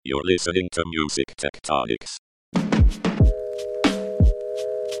You're listening to Music Tectonics.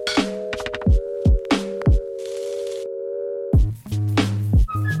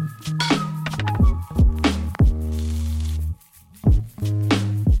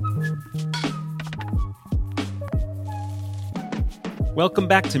 Welcome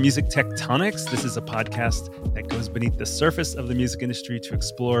back to Music Tectonics. This is a podcast that goes beneath the surface of the music industry to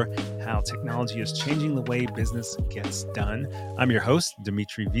explore how technology is changing the way business gets done. I'm your host,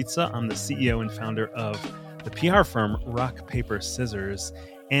 Dmitri Vietze. I'm the CEO and founder of the PR firm Rock, Paper, Scissors.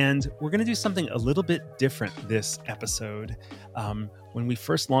 And we're going to do something a little bit different this episode. When we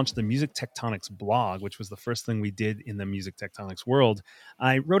first launched the Music Tectonics blog, which was the first thing we did in the Music Tectonics world,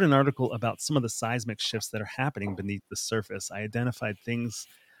 I wrote an article about some of the seismic shifts that are happening beneath the surface. I identified things,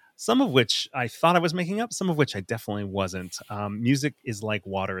 some of which I thought I was making up, some of which I definitely wasn't. Music is like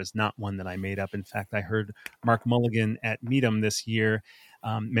water is not one that I made up. In fact, I heard Mark Mulligan at Meetum this year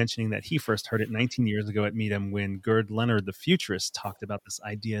mentioning that he first heard it 19 years ago at Meetum when Gerd Leonard, the futurist, talked about this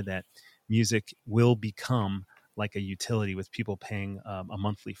idea that music will become like a utility with people paying a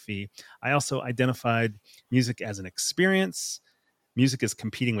monthly fee. I also identified music as an experience. Music is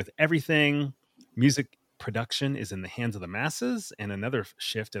competing with everything. Music production is in the hands of the masses. And another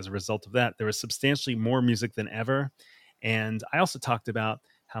shift as a result of that, there is substantially more music than ever. And I also talked about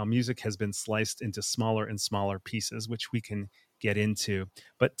how music has been sliced into smaller and smaller pieces, which we can get into.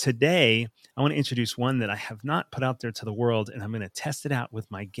 But today, I want to introduce one that I have not put out there to the world, and I'm going to test it out with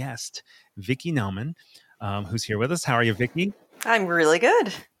my guest, Vickie Nauman, who's here with us. How are you, Vickie? I'm really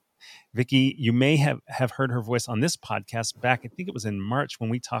good. Vickie, you may have heard her voice on this podcast back, I think it was in March, when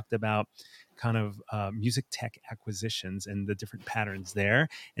we talked about kind of music tech acquisitions and the different patterns there.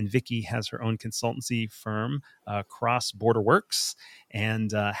 And Vickie has her own consultancy firm, Cross Border Works,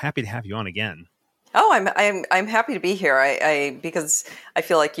 and happy to have you on again. Oh, I'm happy to be here. I because I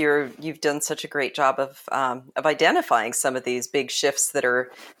feel like you've done such a great job of identifying some of these big shifts that are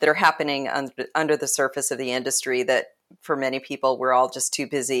happening under the surface of the industry. That for many people, we're all just too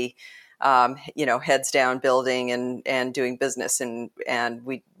busy, heads down, building and doing business, and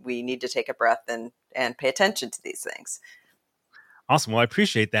we need to take a breath and pay attention to these things. Awesome. Well, I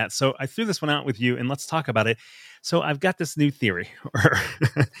appreciate that. So I threw this one out with you, and let's talk about it. So I've got this new theory,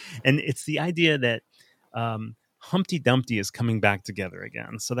 and it's the idea that Humpty Dumpty is coming back together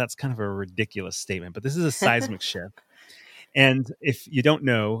again. So that's kind of a ridiculous statement, but this is a seismic shift. And if you don't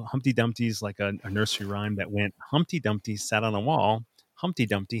know, Humpty Dumpty is like a nursery rhyme that went, Humpty Dumpty sat on a wall, Humpty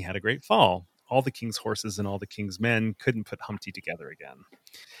Dumpty had a great fall. All the king's horses and all the king's men couldn't put Humpty together again.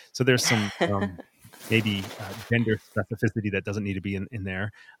 So there's some maybe gender specificity that doesn't need to be in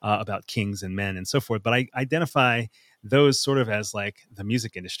there about kings and men and so forth. But I identify those sort of as like the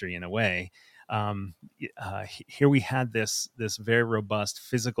music industry in a way. Here we had this very robust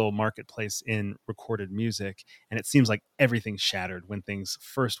physical marketplace in recorded music, and it seems like everything shattered when things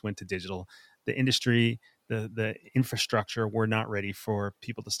first went to digital. The industry, the infrastructure were not ready for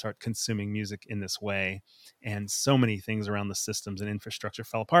people to start consuming music in this way. And so many things around the systems and infrastructure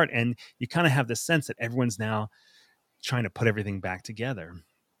fell apart. And you kind of have this sense that everyone's now trying to put everything back together.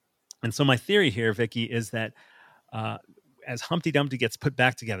 And so my theory here, Vickie, is that as Humpty Dumpty gets put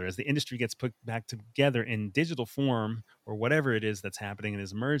back together, as the industry gets put back together in digital form or whatever it is that's happening and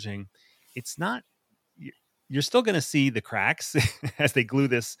is emerging, it's not, you're still going to see the cracks as they glue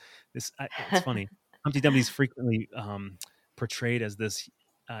this. It's funny. Humpty Dumpty is frequently portrayed as this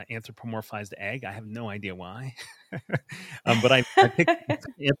anthropomorphized egg. I have no idea why, but I picked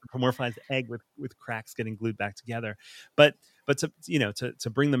anthropomorphized egg with cracks getting glued back together. But to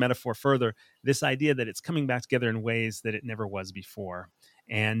bring the metaphor further, this idea that it's coming back together in ways that it never was before,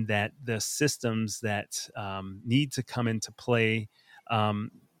 and that the systems that need to come into play.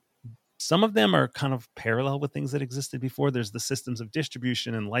 Some of them are kind of parallel with things that existed before. There's the systems of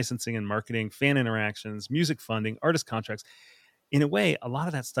distribution and licensing and marketing, fan interactions, music funding, artist contracts. In a way, a lot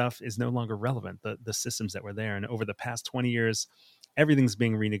of that stuff is no longer relevant, the systems that were there. And over the past 20 years, everything's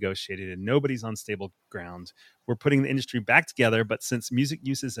being renegotiated and nobody's on stable ground. We're putting the industry back together, but since music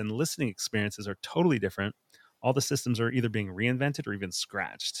uses and listening experiences are totally different, all the systems are either being reinvented or even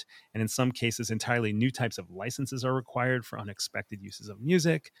scratched. And in some cases, entirely new types of licenses are required for unexpected uses of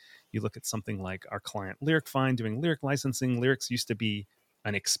music. You look at something like our client LyricFind doing lyric licensing. Lyrics used to be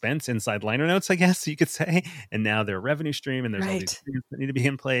an expense inside liner notes, I guess you could say. And now they're a revenue stream, and there's all these things that need to be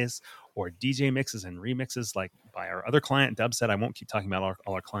in place. Or DJ mixes and remixes, like by our other client, Dubset. I won't keep talking about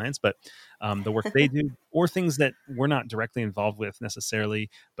all our clients, but the work they do, or things that we're not directly involved with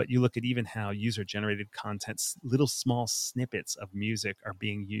necessarily. But you look at even how user-generated content, little small snippets of music are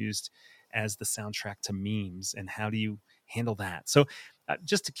being used as the soundtrack to memes. And how do you handle that? So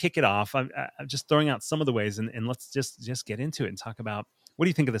just to kick it off, I'm just throwing out some of the ways, and let's just get into it and talk about what do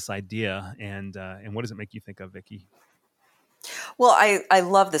you think of this idea, and what does it make you think of, Vickie? Well, I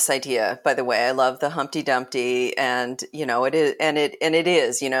love this idea, by the way. I love the Humpty Dumpty, and it is, and it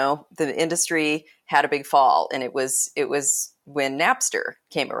is, the industry had a big fall, and it was when Napster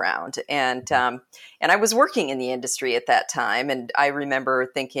came around, and I was working in the industry at that time, and I remember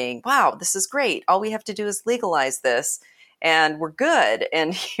thinking, wow, this is great. All we have to do is legalize this, and we're good.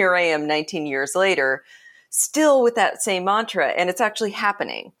 And here I am 19 years later, still with that same mantra, and it's actually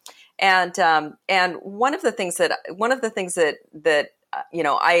happening. And one of the things that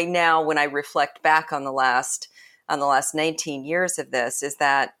I now, when I reflect back on the last 19 years of this, is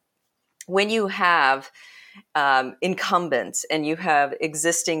that when you have incumbents and you have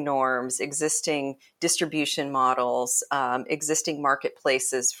existing norms, existing distribution models, existing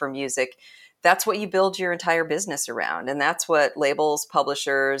marketplaces for music, that's what you build your entire business around, and that's what labels,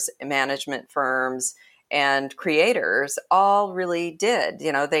 publishers, management firms, and creators all really did.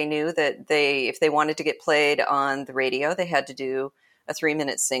 They knew that if they wanted to get played on the radio, they had to do a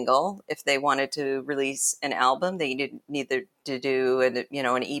 3-minute single. If they wanted to release an album, they needed to do an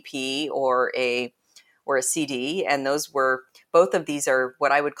EP or a CD. And both of these are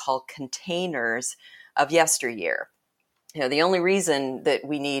what I would call containers of yesteryear. The only reason that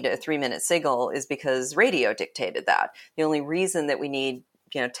we need a 3-minute single is because radio dictated that. The only reason that we need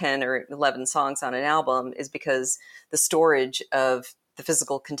 10 or 11 songs on an album is because the storage of the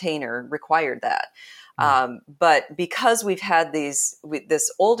physical container required that. But because we've had this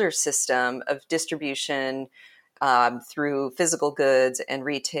older system of distribution through physical goods and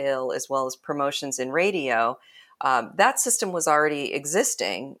retail, as well as promotions in radio, that system was already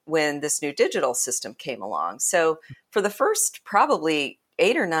existing when this new digital system came along. So for the first probably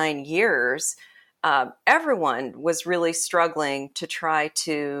 8 or 9 years, everyone was really struggling to try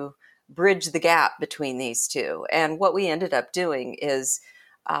to bridge the gap between these two. And what we ended up doing is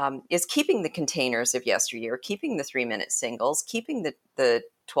keeping the containers of yesteryear, keeping the 3-minute singles, keeping the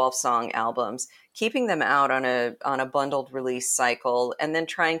 12-song albums, keeping them out on a bundled release cycle, and then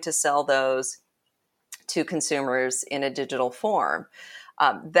trying to sell those to consumers in a digital form.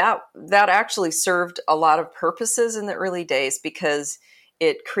 That actually served a lot of purposes in the early days, because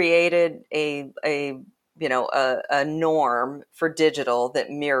it created a norm for digital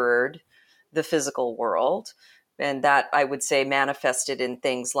that mirrored the physical world. And that, I would say, manifested in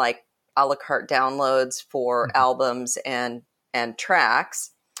things like a la carte downloads for albums and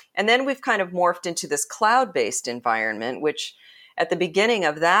tracks. And then we've kind of morphed into this cloud-based environment, which at the beginning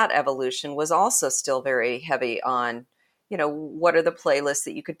of that evolution was also still very heavy on, what are the playlists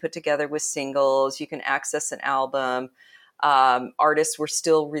that you could put together with singles? You can access an album. Artists were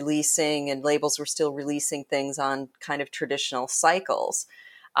still releasing and labels were still releasing things on kind of traditional cycles.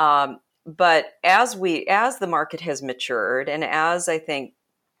 But as the market has matured, and as I think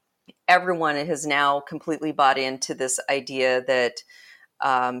everyone has now completely bought into this idea that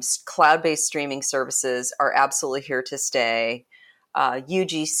cloud-based streaming services are absolutely here to stay,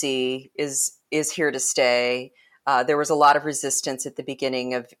 UGC is here to stay. There was a lot of resistance at the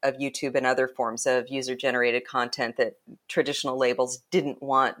beginning of YouTube and other forms of user-generated content, that traditional labels didn't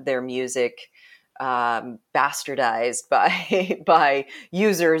want their music bastardized by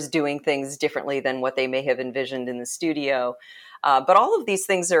users doing things differently than what they may have envisioned in the studio. But all of these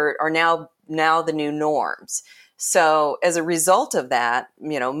things are now the new norms. So as a result of that,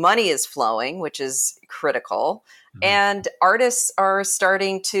 money is flowing, which is critical, and artists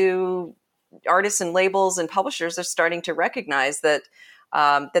and labels and publishers are starting to recognize that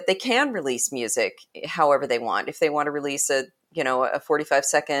they can release music however they want. If they want to release a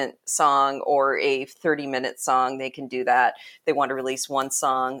 45-second song or a 30-minute song, they can do that. If they want to release one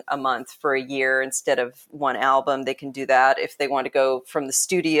song a month for a year instead of one album, they can do that. If they want to go from the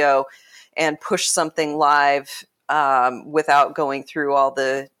studio and push something live without going through all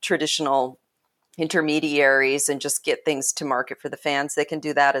the traditional intermediaries and just get things to market for the fans, they can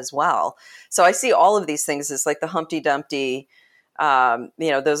do that as well. So I see all of these things as like the Humpty Dumpty,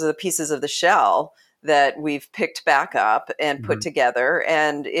 those are the pieces of the shell that we've picked back up and put together.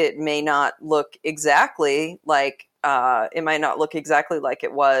 And it may not look exactly like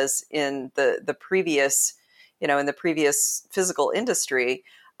it was in the previous, in the previous physical industry.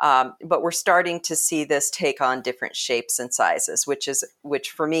 But we're starting to see this take on different shapes and sizes,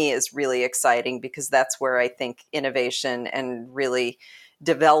 which for me is really exciting, because that's where I think innovation and really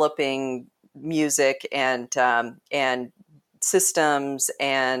developing music and systems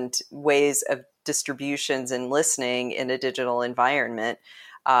and ways of distributions and listening in a digital environment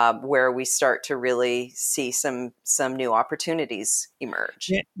where we start to really see some new opportunities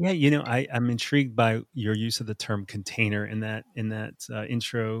emerge. Yeah. I'm intrigued by your use of the term container in that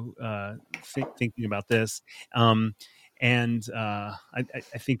intro, thinking about this, and I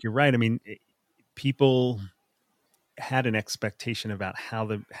think you're right. I mean, people had an expectation about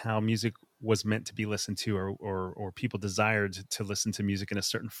how music was meant to be listened to, or people desired to listen to music in a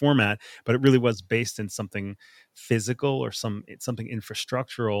certain format, but it really was based in something physical or something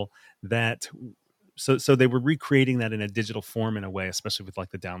infrastructural that so they were recreating that in a digital form in a way, especially with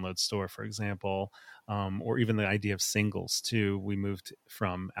like the download store, for example, or even the idea of singles too. We moved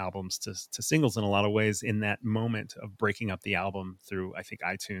from albums to singles in a lot of ways in that moment of breaking up the album through, I think,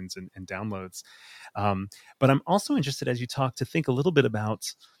 iTunes and downloads. But I'm also interested, as you talk, to think a little bit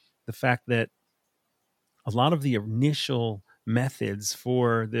about the fact that a lot of the initial methods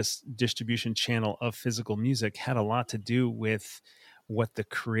for this distribution channel of physical music had a lot to do with what the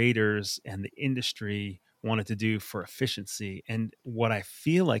creators and the industry wanted to do for efficiency. And what I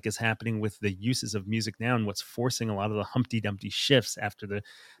feel like is happening with the uses of music now, and what's forcing a lot of the Humpty Dumpty shifts after the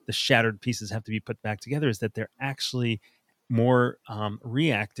shattered pieces have to be put back together, is that they're actually more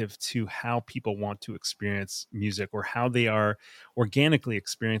reactive to how people want to experience music, or how they are organically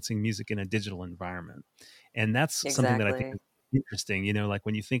experiencing music in a digital environment. And that's something that I think Exactly. is interesting. Like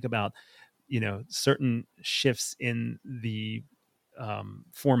when you think about, certain shifts in the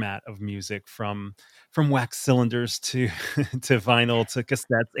format of music, from wax cylinders to to vinyl to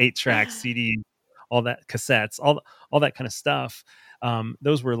cassettes, 8 tracks, CD, all that, cassettes, all that kind of stuff.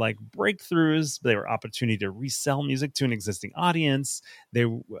 Those were like breakthroughs. They were opportunity to resell music to an existing audience. They,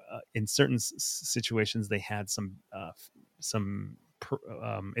 in certain situations, they had some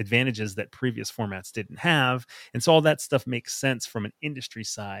advantages that previous formats didn't have. And so all that stuff makes sense from an industry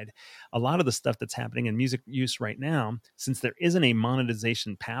side. A lot of the stuff that's happening in music use right now, since there isn't a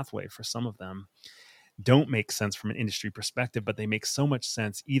monetization pathway for some of them, don't make sense from an industry perspective, but they make so much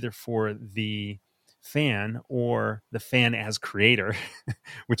sense either for the fan or the fan as creator,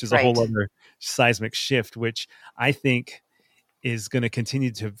 which is a whole Right. other seismic shift, which I think is going to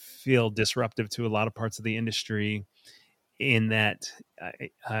continue to feel disruptive to a lot of parts of the industry, in that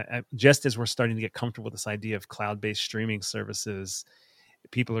just as we're starting to get comfortable with this idea of cloud-based streaming services,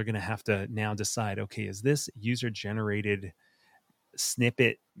 people are going to have to now decide, okay, is this user-generated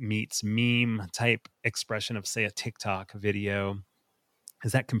snippet meets meme type expression of, say, a TikTok video,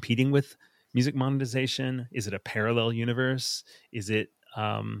 is that competing with music monetization? Is it a parallel universe? Is it,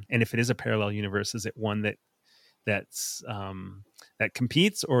 and if it is a parallel universe, is it one that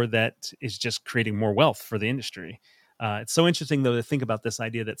competes, or that is just creating more wealth for the industry? It's so interesting, though, to think about this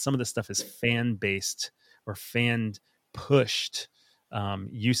idea that some of this stuff is fan-based or fan-pushed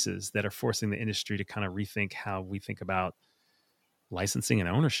uses that are forcing the industry to kind of rethink how we think about licensing and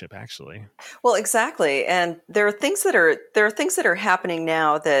ownership, actually. Well, exactly. And there are things that are happening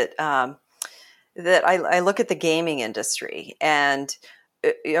now that that I look at the gaming industry, and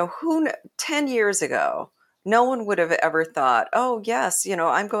 10 years ago, no one would have ever thought, oh yes,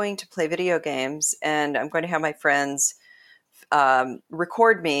 I'm going to play video games and I'm going to have my friends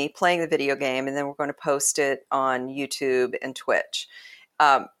record me playing the video game, and then we're going to post it on YouTube and Twitch,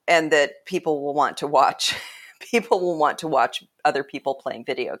 and that people will want to watch. People will want to watch other people playing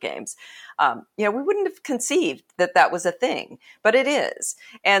video games. We wouldn't have conceived that was a thing, but it is.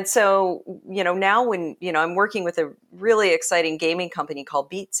 And so, now when, I'm working with a really exciting gaming company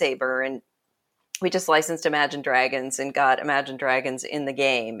called Beat Saber, and we just licensed Imagine Dragons and got Imagine Dragons in the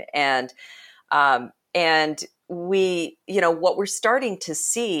game. And we, what we're starting to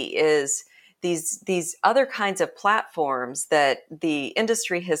see is these other kinds of platforms that the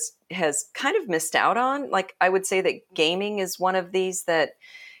industry has kind of missed out on. Like, I would say that gaming is one of these that,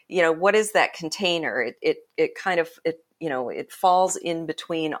 what is that container? It kind of, it falls in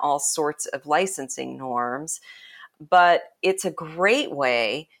between all sorts of licensing norms, but it's a great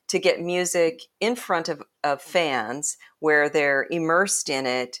way to get music in front of fans where they're immersed in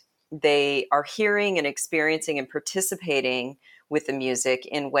it. They are hearing and experiencing and participating with the music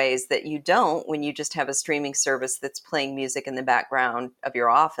in ways that you don't when you just have a streaming service that's playing music in the background of your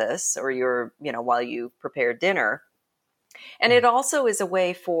office, or while you prepare dinner. And it also is a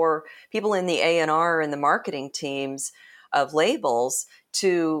way for people in the A&R and the marketing teams of labels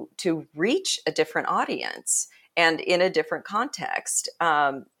to reach a different audience and in a different context.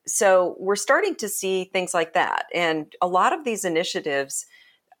 So we're starting to see things like that. And a lot of these initiatives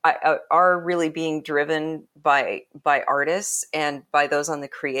are really being driven by artists and by those on the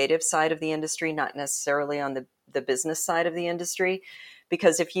creative side of the industry, not necessarily on the business side of the industry.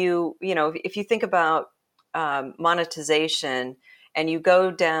 Because if you think about monetization and you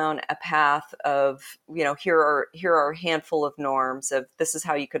go down a path of, here are a handful of norms of this is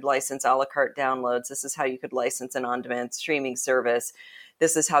how you could license a la carte downloads. This is how you could license an on-demand streaming service.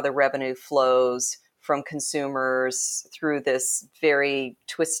 This is how the revenue flows from consumers through this very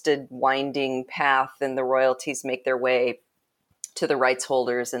twisted, winding path, and the royalties make their way to the rights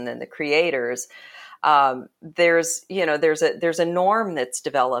holders and then the creators. There's a norm that's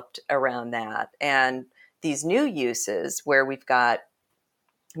developed around that. And these new uses where we've got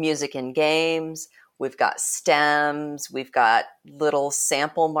music in games, we've got stems, we've got little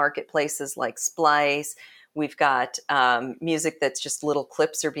sample marketplaces like Splice, we've got music that's just little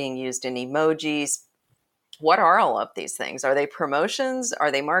clips are being used in emojis. What are all of these things? Are they promotions? Are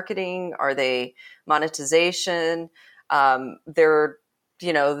they marketing? Are they monetization? It's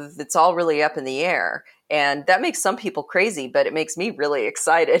all really up in the air. And that makes some people crazy, but it makes me really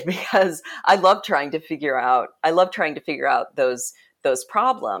excited because I love trying to figure out those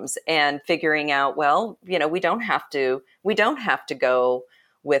problems and figuring out, we don't have to go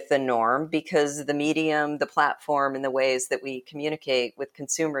with the norm because the medium, the platform, and the ways that we communicate with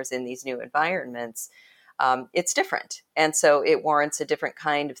consumers in these new environments, it's different. And so it warrants a different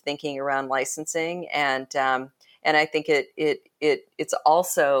kind of thinking around licensing. And I think it's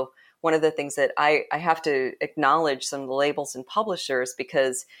also one of the things that I have to acknowledge some of the labels and publishers,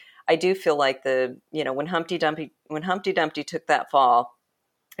 because I do feel like when Humpty Dumpty took that fall,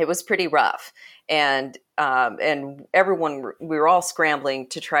 it was pretty rough, and everyone, we were all scrambling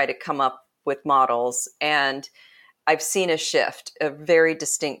to try to come up with models. And I've seen a very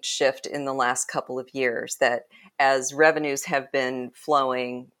distinct shift in the last couple of years, that as revenues have been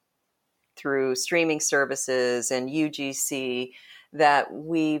flowing through streaming services and UGC, that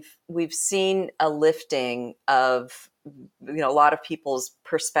we've seen a lifting of a lot of people's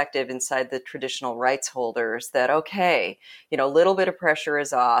perspective inside the traditional rights holders that, okay, a little bit of pressure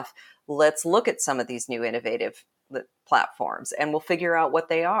is off. Let's look at some of these new innovative platforms and we'll figure out what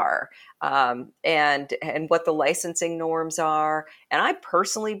they are, and what the licensing norms are. And I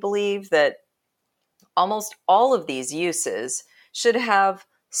personally believe that almost all of these uses should have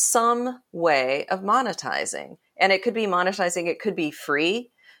some way of monetizing. And it could be monetizing, it could be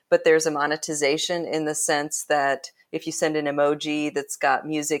free, but there's a monetization in the sense that if you send an emoji that's got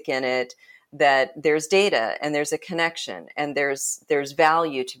music in it, that there's data and there's a connection and there's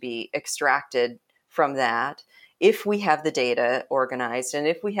value to be extracted from that if we have the data organized and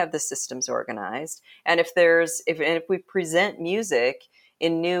if we have the systems organized. And if we present music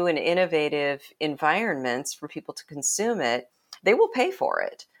in new and innovative environments for people to consume it, they will pay for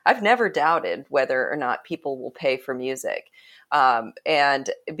it. I've never doubted whether or not people will pay for music.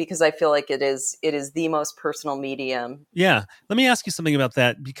 And because I feel like it is the most personal medium. Yeah. Let me ask you something about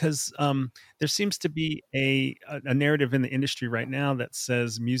that, because there seems to be a narrative in the industry right now that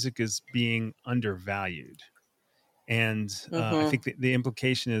says music is being undervalued. And I think the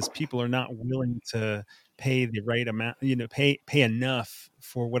implication is people are not willing to pay the right amount, pay enough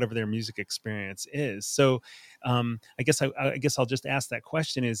for whatever their music experience is. So I guess I'll just ask that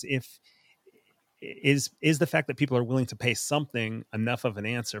question: is the fact that people are willing to pay something enough of an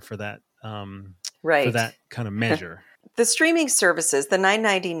answer for that, right, for that kind of measure? The streaming services, the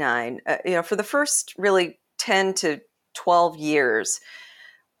 $9.99, for the first really 10 to 12 years,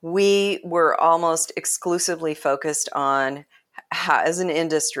 we were almost exclusively focused on how, as an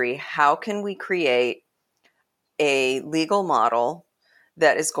industry, how can we create a legal model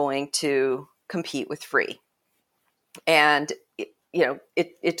that is going to compete with free? And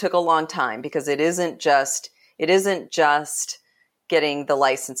it took a long time, because it isn't just getting the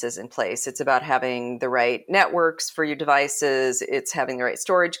licenses in place. It's about having the right networks for your devices. It's having the right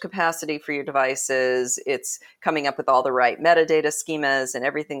storage capacity for your devices. It's coming up with all the right metadata schemas and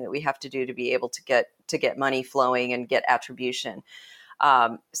everything that we have to do to be able to get money flowing and get attribution.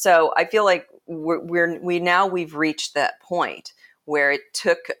 So I feel like we've reached that point where it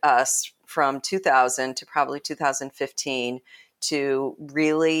took us from 2000 to probably 2015 to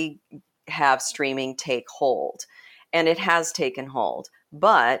really have streaming take hold. And it has taken hold.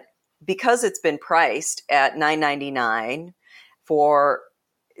 But because it's been priced at $9.99 for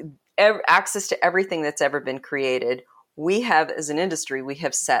access to everything that's ever been created, we have, as an industry, we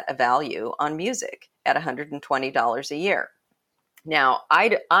have set a value on music at $120 a year. Now,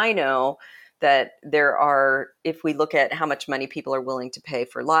 I know that there are, if we look at how much money people are willing to pay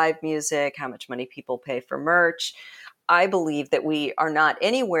for live music, how much money people pay for merch, I believe that we are not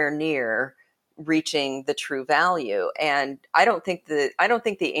anywhere near reaching the true value. And I don't think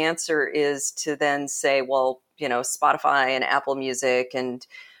the answer is to then say, well, Spotify and Apple Music and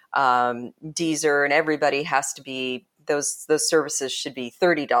Deezer and everybody has to be those services should be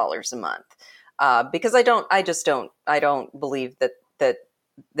 $30 a month, because I don't believe that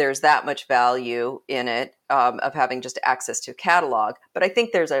there's that much value in it, of having just access to a catalog. But I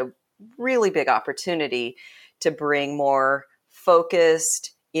think there's a really big opportunity to bring more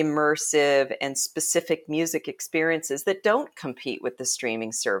focused, immersive, and specific music experiences that don't compete with the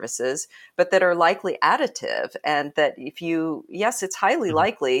streaming services, but that are likely additive. And that it's highly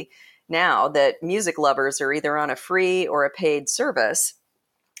likely now that music lovers are either on a free or a paid service.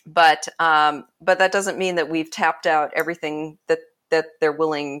 But that doesn't mean that we've tapped out everything that they're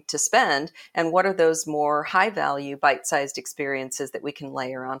willing to spend. And what are those more high value, bite-sized experiences that we can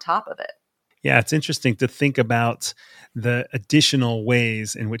layer on top of it? Yeah, it's interesting to think about the additional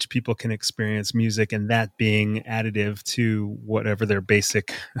ways in which people can experience music, and that being additive to whatever their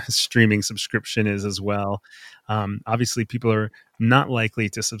basic streaming subscription is as well. Obviously, people are not likely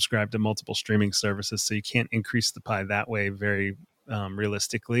to subscribe to multiple streaming services, so you can't increase the pie that way very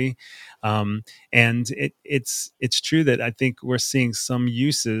realistically. And it's true that I think we're seeing some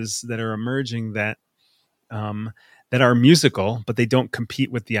uses that are emerging that are musical, but they don't compete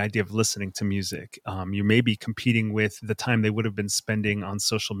with the idea of listening to music. You may be competing with the time they would have been spending on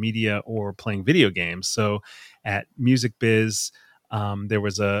social media or playing video games. So at Music Biz, there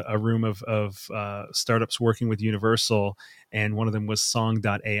was a room of startups working with Universal, and one of them was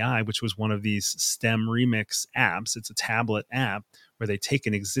Song.ai, which was one of these STEM remix apps. It's a tablet app where they take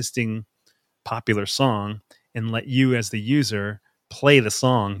an existing popular song and let you as the user play the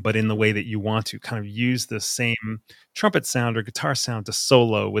song, but in the way that you want to, kind of use the same trumpet sound or guitar sound to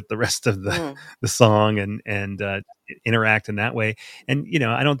solo with the rest of the song and interact in that way. And,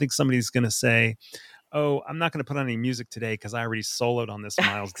 I don't think somebody's going to say, oh, I'm not going to put on any music today because I already soloed on this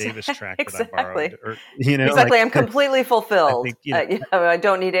Miles Davis track that I borrowed. Or, exactly. I'm completely fulfilled. I think, I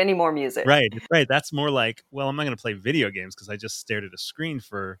don't need any more music. Right. That's more like, well, I'm not going to play video games because I just stared at a screen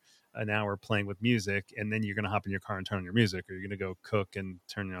for an hour playing with music, and then you're going to hop in your car and turn on your music, or you're going to go cook and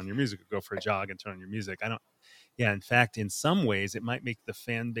turn on your music, or go for a jog and turn on your music. In fact, in some ways it might make the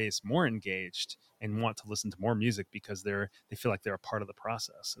fan base more engaged and want to listen to more music because they feel like they're a part of the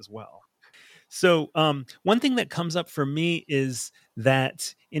process as well. So one thing that comes up for me is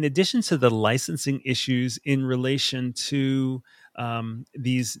that in addition to the licensing issues in relation to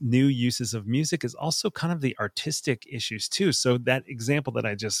these new uses of music is also kind of the artistic issues too. So that example that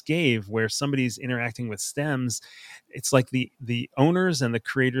I just gave where somebody's interacting with stems, it's like the owners and the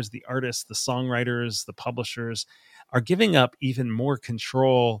creators, the artists, the songwriters, the publishers are giving up even more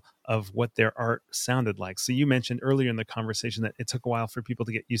control of what their art sounded like. So you mentioned earlier in the conversation that it took a while for people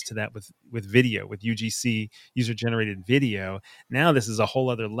to get used to that with video, with UGC, user-generated video. Now this is a whole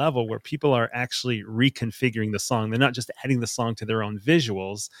other level where people are actually reconfiguring the song. They're not just adding the song to their own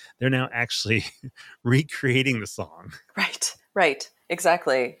visuals. They're now actually recreating the song. Right.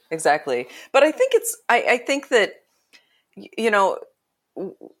 Exactly. But I think I think that,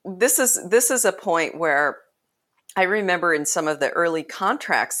 this is a point where I remember in some of the early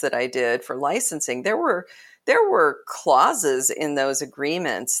contracts that I did for licensing, there were clauses in those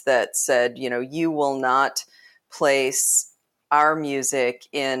agreements that said, you will not place our music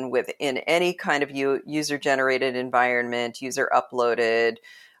in any kind of user-generated environment, user-uploaded,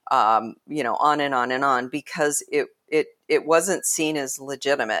 on and on and on, because it wasn't seen as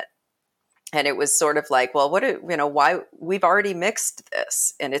legitimate. And it was sort of like, well, why we've already mixed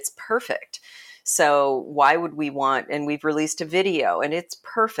this and it's perfect. So why would we want, and we've released a video and it's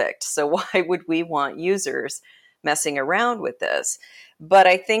perfect. So why would we want users messing around with this? But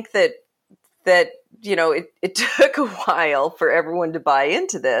I think that it took a while for everyone to buy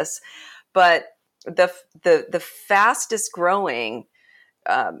into this. But the fastest growing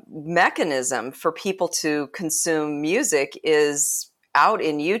mechanism for people to consume music is out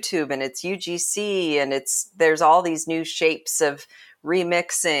in YouTube, and it's UGC, and there's all these new shapes of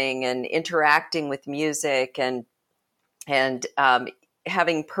remixing and interacting with music and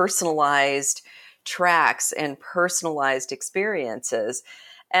having personalized tracks and personalized experiences.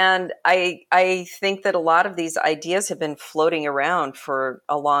 And I think that a lot of these ideas have been floating around for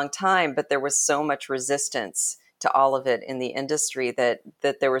a long time, but there was so much resistance to all of it in the industry that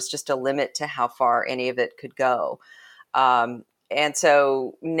there was just a limit to how far any of it could go. And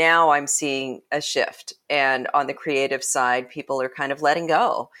so now I'm seeing a shift, and on the creative side, people are kind of letting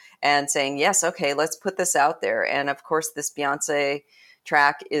go and saying, yes, okay, let's put this out there. And of course, this Beyonce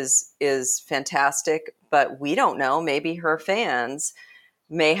track is fantastic, but we don't know, maybe her fans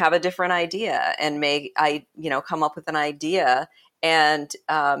may have a different idea and come up with an idea. And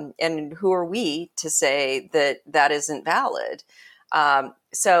who are we to say that isn't valid?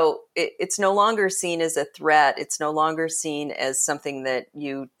 So it's no longer seen as a threat. It's no longer seen as something that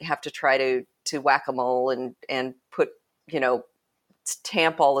you have to try to whack-a-mole and put,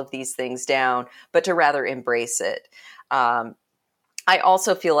 tamp all of these things down, but to rather embrace it. I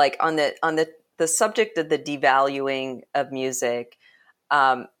also feel like on the subject of the devaluing of music,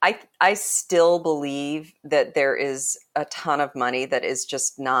 I still believe that there is a ton of money that is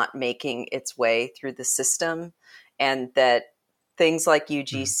just not making its way through the system, and that things like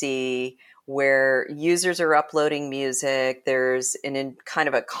UGC, where users are uploading music, there's kind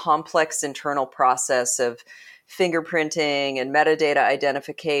of a complex internal process of fingerprinting and metadata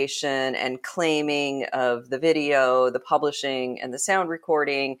identification and claiming of the video, the publishing, and the sound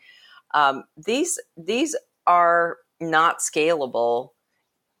recording. These are not scalable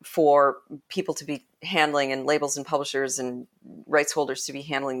for people to be handling, and labels and publishers and rights holders to be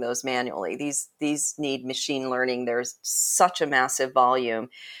handling those manually. These need machine learning. There's such a massive volume.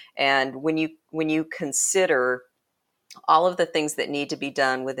 And when you consider all of the things that need to be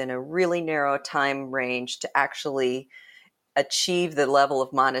done within a really narrow time range to actually achieve the level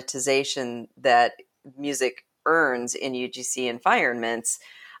of monetization that music earns in UGC environments,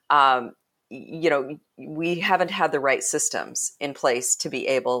 we haven't had the right systems in place to be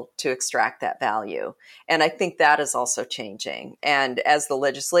able to extract that value. And I think that is also changing. And as the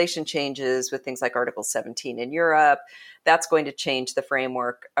legislation changes with things like Article 17 in Europe, that's going to change the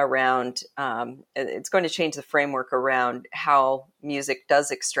framework around, how music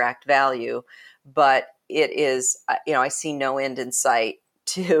does extract value. But it is, I see no end in sight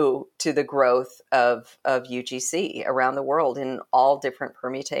to the growth of UGC around the world in all different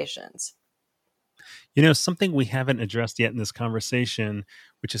permutations. Something we haven't addressed yet in this conversation,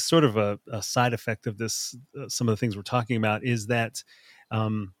 which is sort of a side effect of this, some of the things we're talking about, is that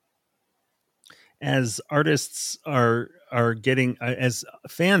as artists are getting, as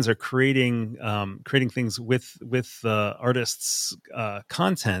fans are creating things with artists'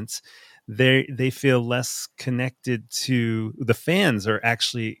 content, they feel less connected to the fans, or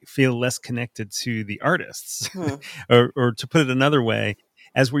actually feel less connected to the artists. or to put it another way,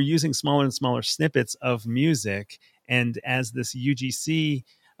 as we're using smaller and smaller snippets of music, and as this UGC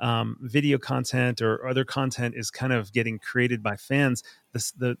video content or other content is kind of getting created by fans,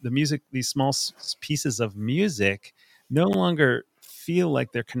 the music, these small pieces of music no longer feel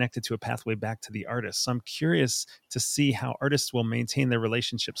like they're connected to a pathway back to the artist. So I'm curious to see how artists will maintain their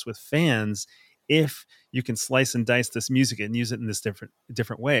relationships with fans if you can slice and dice this music and use it in this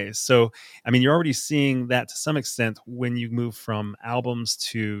different ways. So, I mean, you're already seeing that to some extent when you move from albums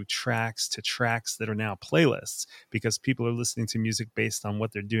to tracks that are now playlists, because people are listening to music based on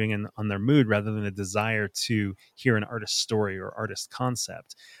what they're doing and on their mood, rather than a desire to hear an artist story or artist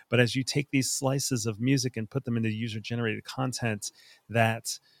concept. But as you take these slices of music and put them into user-generated content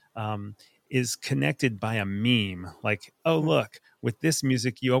that is connected by a meme, like, oh, look, with this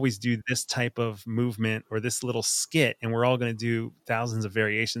music, you always do this type of movement or this little skit, and we're all going to do thousands of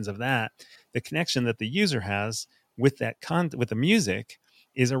variations of that. The connection that the user has with that with the music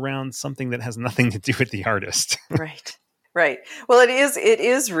is around something that has nothing to do with the artist. Right. Well, it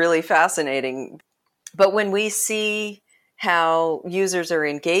is really fascinating. But when we see how users are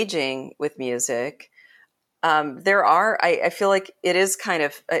engaging with music, I feel like it is kind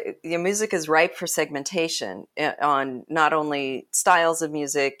of, music is ripe for segmentation on not only styles of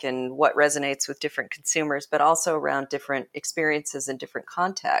music and what resonates with different consumers, but also around different experiences and different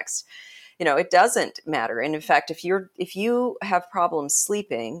contexts. It doesn't matter. And in fact, if you have problems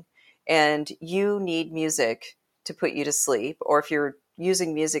sleeping and you need music to put you to sleep, or if you're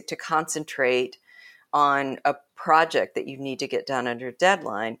using music to concentrate on a project that you need to get done under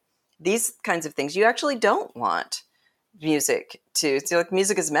deadline, these kinds of things, you actually don't want music like,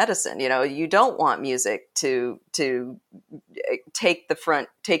 music is medicine. You don't want music to take the front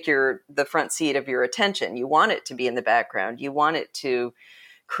seat of your attention. You want it to be in the background. You want it to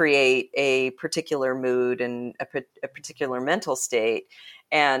create a particular mood and a particular mental state.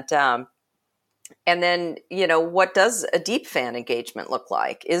 And then, what does a deep fan engagement look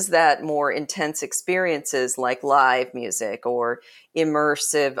like? Is that more intense experiences like live music or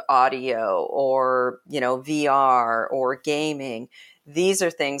immersive audio or, VR or gaming? These are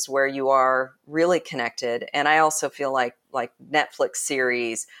things where you are really connected. And I also feel like Netflix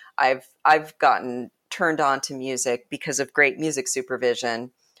series, I've gotten turned on to music because of great music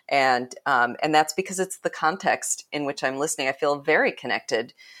supervision. And that's because it's the context in which I'm listening. I feel very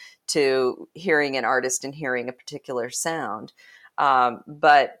connected to hearing an artist and hearing a particular sound.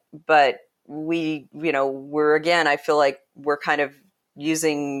 But we're, again, I feel like we're kind of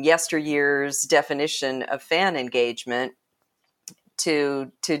using yesteryear's definition of fan engagement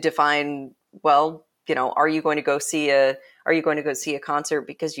to define, well, are you going to go see a concert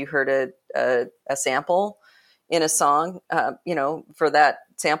because you heard a sample in a song, for that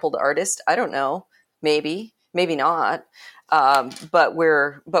sampled artist? I don't know. Maybe not. But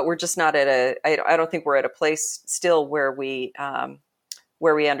we're just not I don't think we're at a place still where we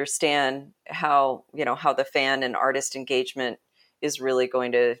understand how the fan and artist engagement is really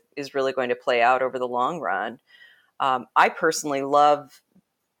going to play out over the long run. I personally love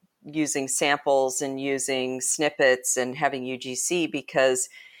using samples and using snippets and having UGC because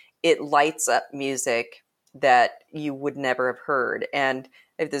it lights up music that you would never have heard. And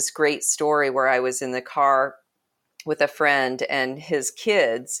I have this great story where I was in the car with a friend and his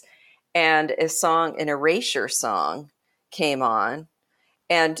kids, and an Erasure song came on.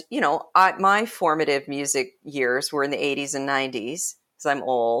 And, my formative music years were in the 80s and 90s, because I'm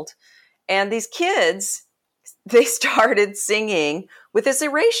old. And these kids, they started singing with this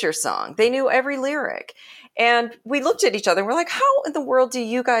Erasure song. They knew every lyric. And we looked at each other and we're like, how in the world do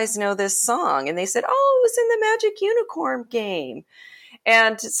you guys know this song? And they said, oh, it was in the Magic Unicorn game.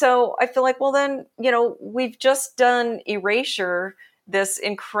 And so I feel like, well, then, we've just done Erasure this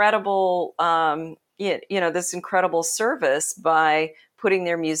incredible, this incredible service by putting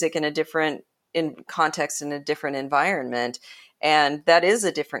their music in context, in a different environment. And that is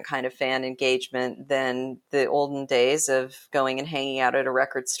a different kind of fan engagement than the olden days of going and hanging out at a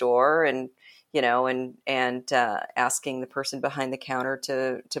record store and, asking the person behind the counter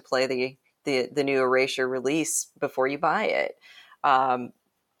to play the new Erasure release before you buy it.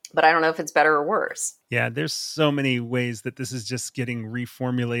 But I don't know if it's better or worse. Yeah, there's so many ways that this is just getting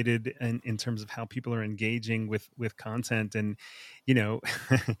reformulated in terms of how people are engaging with content. And,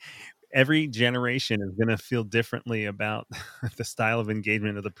 every generation is going to feel differently about the style of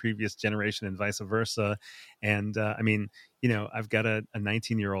engagement of the previous generation and vice versa. And I've got a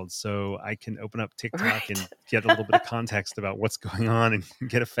 19-year-old, so I can open up TikTok Right. and get a little bit of context about what's going on and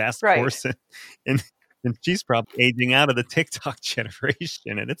get a fast Right. course. And she's probably aging out of the TikTok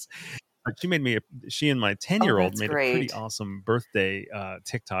generation. And she and my 10-year-old made great. a pretty awesome birthday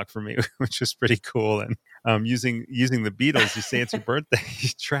TikTok for me, which was pretty cool. And using the Beatles, you say it's your birthday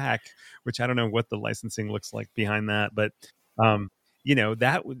track, which I don't know what the licensing looks like behind that, but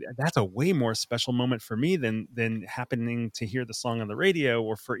that's a way more special moment for me than happening to hear the song on the radio,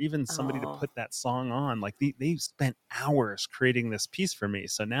 or for even somebody to put that song on. Like they spent hours creating this piece for me,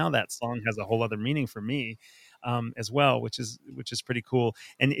 so now that song has a whole other meaning for me as well, which is pretty cool.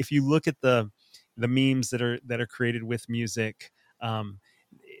 And if you look at the memes that are created with music,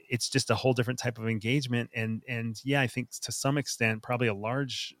 it's just a whole different type of engagement. And yeah, I think to some extent, probably a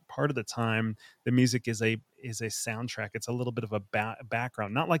large part of the time, the music is a soundtrack. It's a little bit of a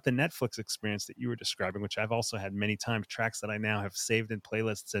background, not like the Netflix experience that you were describing, which I've also had many times, tracks that I now have saved in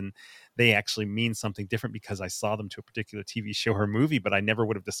playlists, and they actually mean something different because I saw them to a particular TV show or movie, but I never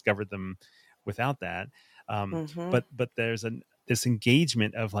would have discovered them without that. But there's this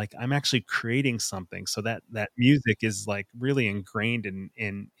engagement of like, I'm actually creating something, so that music is like really ingrained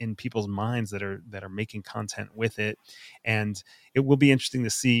in people's minds that are making content with it. And it will be interesting to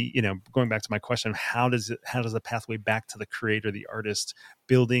see, going back to my question, how does the pathway back to the creator, the artist,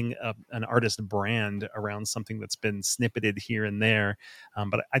 building an artist brand around something that's been snippeted here and there.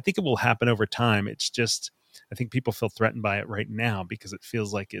 But I think it will happen over time. It's just, I think people feel threatened by it right now because it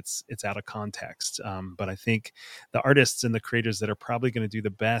feels like it's out of context. But I think the artists and the creators that are probably going to do the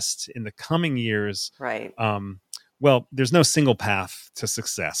best in the coming years, Right. Well, there's no single path to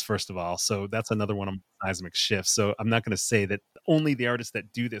success, first of all. So that's another one of my seismic shifts. So I'm not going to say that only the artists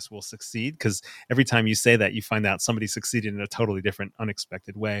that do this will succeed, because every time you say that, you find out somebody succeeded in a totally different,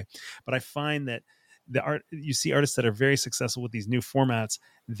 unexpected way. But I find that you see artists that are very successful with these new formats,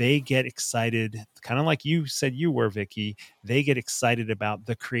 they get excited, kind of like you said you were, Vickie. They get excited about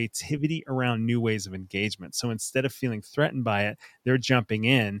the creativity around new ways of engagement. So instead of feeling threatened by it, they're jumping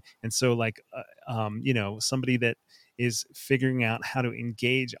in. And so somebody that is figuring out how to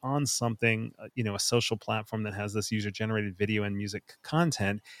engage on something, a social platform that has this user-generated video and music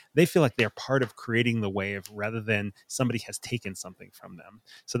content, they feel like they're part of creating the wave rather than somebody has taken something from them.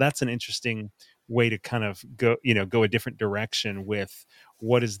 So that's an interesting way to kind of go a different direction with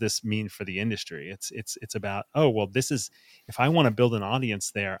what does this mean for the industry. It's about, this is, if I want to build an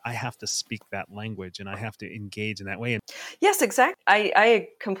audience there, I have to speak that language and I have to engage in that way. Yes, exactly. I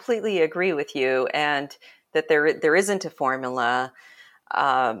completely agree with you, and that there isn't a formula.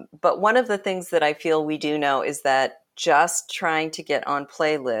 But one of the things that I feel we do know is that just trying to get on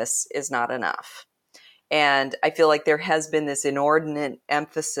playlists is not enough. And I feel like there has been this inordinate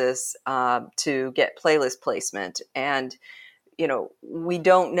emphasis to get playlist placement. And, we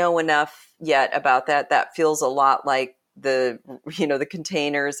don't know enough yet about that. That feels a lot like the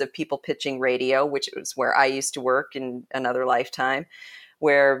containers of people pitching radio, which was where I used to work in another lifetime,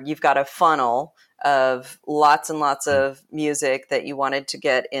 where you've got a funnel of lots and lots of music that you wanted to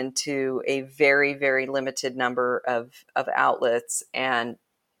get into a very, very limited number of outlets. And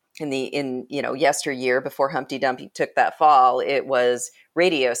in yesteryear, before Humpty Dumpty took that fall, it was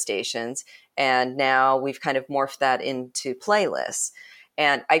radio stations. And now we've kind of morphed that into playlists.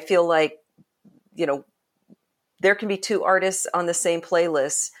 And I feel like, there can be two artists on the same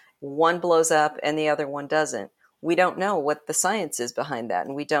playlist. One blows up and the other one doesn't. We don't know what the science is behind that,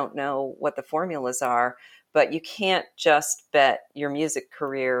 and we don't know what the formulas are. But you can't just bet your music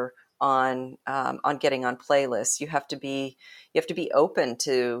career on getting on playlists. You have to be open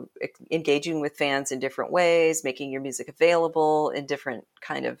to engaging with fans in different ways, making your music available in different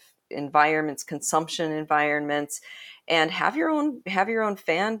kind of environments, consumption environments, and have your own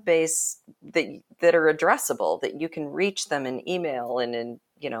fan base that are addressable, that you can reach them in email and in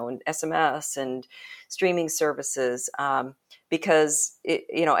SMS and streaming services, because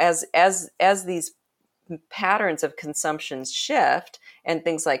as these patterns of consumption shift and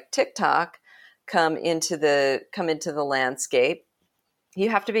things like TikTok come into the landscape, you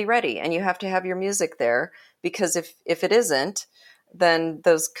have to be ready and you have to have your music there, because if it isn't, then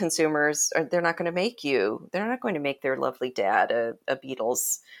those consumers they're not going to make their lovely dad a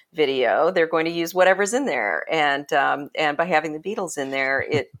Beatles video. They're going to use whatever's in there, and by having the Beatles in there,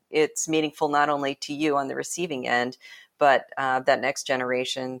 it's meaningful not only to you on the receiving end, but that next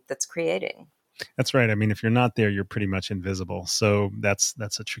generation that's creating. That's right. I mean, if you're not there, you're pretty much invisible. So that's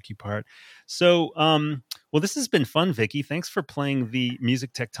a tricky part. So, well, this has been fun, Vickie. Thanks for playing the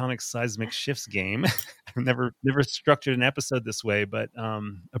Music Tectonics Seismic Shifts game. I've never structured an episode this way, but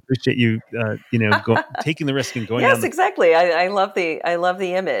appreciate you, taking the risk and going. Yes, exactly. I love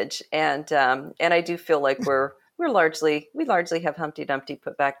the image, and I do feel like we largely have Humpty Dumpty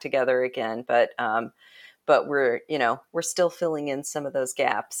put back together again, but we're still filling in some of those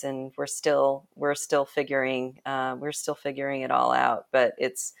gaps, and we're still figuring it all out. But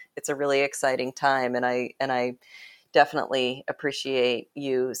it's a really exciting time, and I definitely appreciate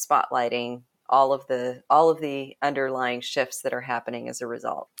you spotlighting all of the underlying shifts that are happening as a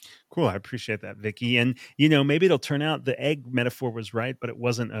result. Cool. I appreciate that, Vickie. And, maybe it'll turn out the egg metaphor was right, but it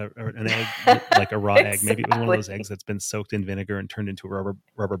wasn't an egg like a raw Exactly. egg. Maybe it was one of those eggs that's been soaked in vinegar and turned into a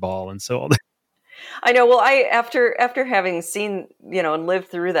rubber ball. And so all that. I know. Well, after having seen, and lived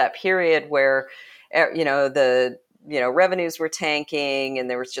through that period where, the revenues were tanking and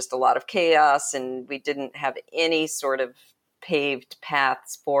there was just a lot of chaos and we didn't have any sort of paved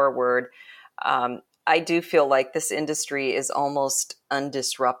paths forward. I do feel like this industry is almost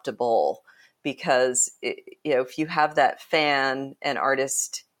undisruptible, because if you have that fan and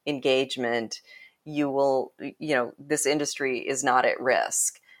artist engagement, this industry is not at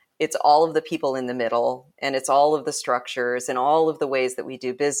risk. It's all of the people in the middle, and it's all of the structures and all of the ways that we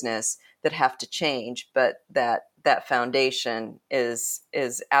do business that have to change. But that foundation is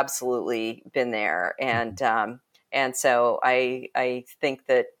absolutely been there, and so I think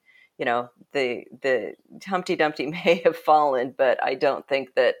that the Humpty Dumpty may have fallen, but I don't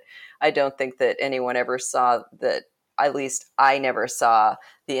think that anyone ever saw that. At least I never saw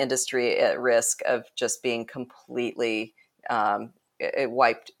the industry at risk of just being completely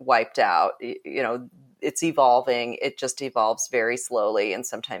wiped out. It's evolving. It just evolves very slowly and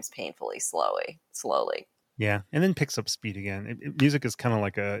sometimes painfully slowly. Yeah, and then picks up speed again. Music is kind of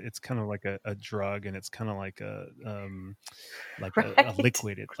like a drug, and it's kind of like a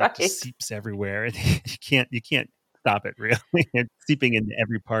liquid. It just seeps everywhere, and you can't stop it really. It's seeping into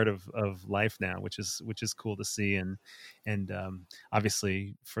every part of life now, which is cool to see, and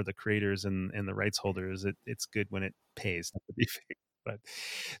obviously for the creators and the rights holders, it's good when it pays, not to be fake. But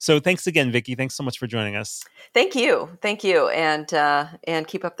so thanks again, Vickie. Thanks so much for joining us. Thank you, and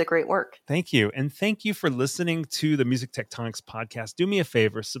keep up the great work. Thank you, and thank you for listening to the Music Tectonics podcast. Do me a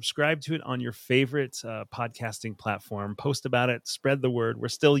favor, subscribe to it on your favorite podcasting platform. Post about it, spread the word. We're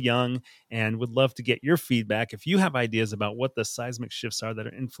still young, and would love to get your feedback. If you have ideas about what the seismic shifts are that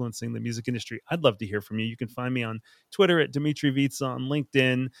are influencing the music industry, I'd love to hear from you. You can find me on Twitter at Dmitri Vietze, on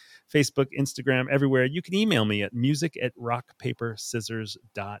LinkedIn, Facebook, Instagram, everywhere. You can email me at music@rockpaperscissors.biz,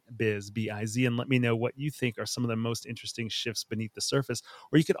 B-I-Z, and let me know what you think are some of the most interesting shifts beneath the surface.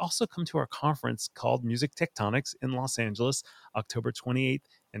 Or you could also come to our conference called Music Tectonics in Los Angeles, October 28th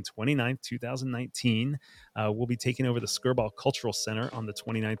and 29th, 2019. We'll be taking over the Skirball Cultural Center on the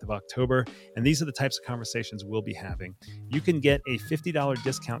 29th of October, and these are the types of conversations we'll be having. You can get a $50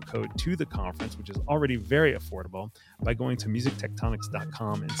 discount code to the conference, which is already very affordable, by going to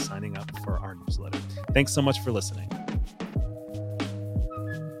musictectonics.com and signing up for our newsletter. Thanks so much for listening.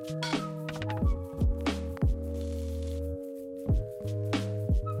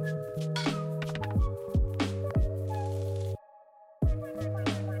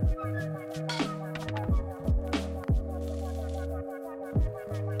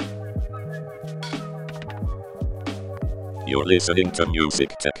 You're listening to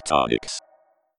Music Tectonics.